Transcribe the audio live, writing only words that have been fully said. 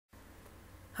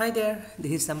Hi there,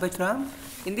 this is Sampath Ram.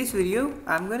 In this video,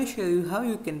 I'm going to show you how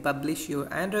you can publish your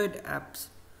Android apps.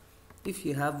 If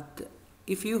you have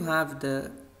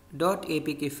the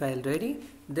 .apk file ready,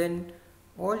 then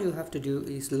all you have to do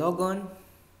is log on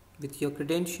with your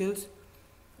credentials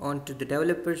onto the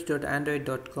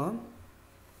developers.android.com,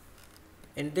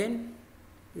 and then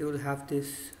you will have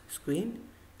this screen.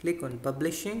 Click on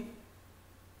publishing,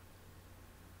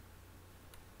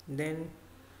 then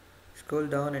scroll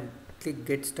down and click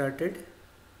get started.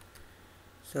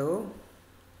 So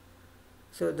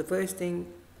the first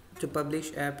thing to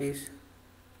publish app is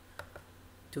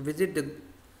to visit the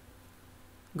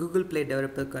Google Play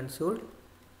Developer Console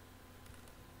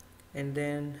and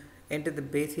then enter the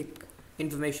basic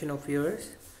information of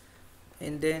yours,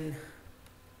 and then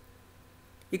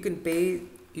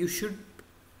you should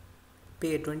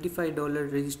pay a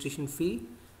 $25 registration fee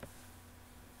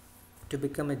to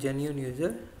become a genuine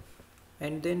user.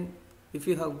 And then if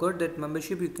you have got that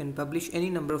membership, you can publish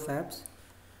any number of apps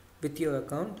with your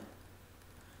account.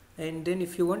 And then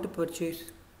if you want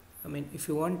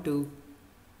to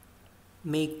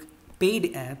make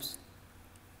paid apps,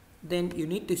 then you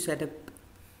need to set up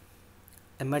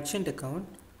a merchant account,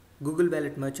 Google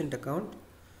Wallet merchant account.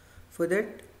 For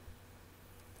that,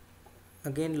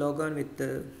 again log on with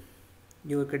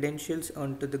your credentials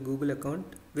onto the Google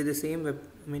account with the same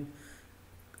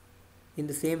in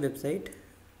the same website,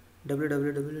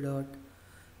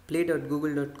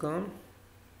 www.play.google.com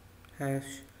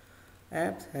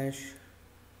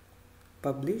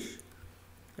 /apps/publish,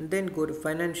 and then go to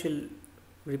financial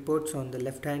reports on the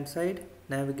left hand side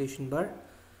navigation bar,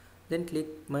 then click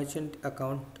merchant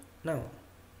account. Now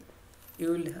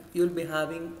you'll be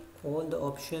having all the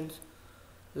options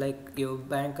like your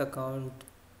bank account,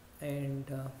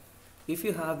 and if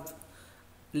you have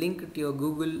linked your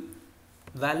Google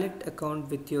Wallet account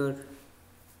with your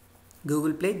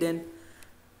Google Play, then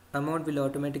amount will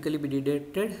automatically be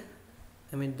deducted,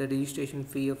 the registration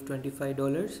fee of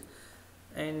 $25,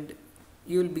 and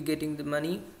you will be getting the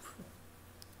money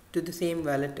to the same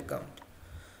wallet account.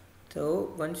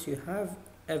 So once you have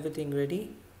everything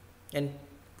ready and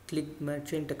click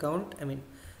merchant account,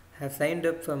 have signed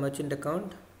up for merchant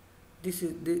account, this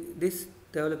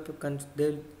developer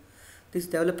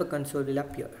console will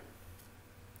appear.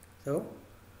 So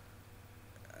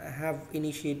I have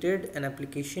initiated an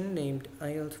application named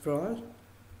IELTS for All,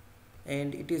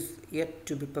 and it is yet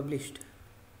to be published.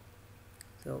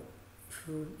 So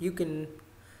you can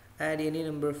add any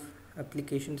number of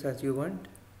applications as you want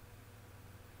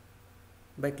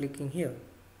by clicking here.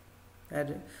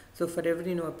 So for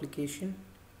every new application,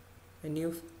 a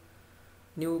new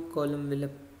column will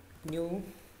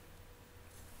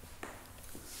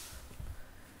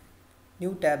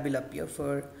new tab will appear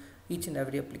for each and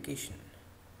every application.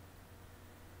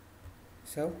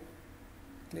 So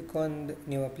click on the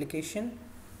new application.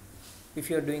 If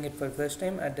you are doing it for the first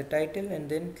time, add the title and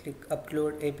then click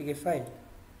upload APK file.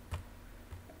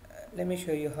 Let me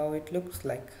show you how it looks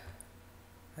like,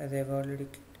 as I have already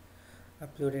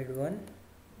uploaded one.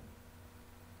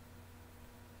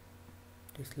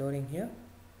 It is loading here.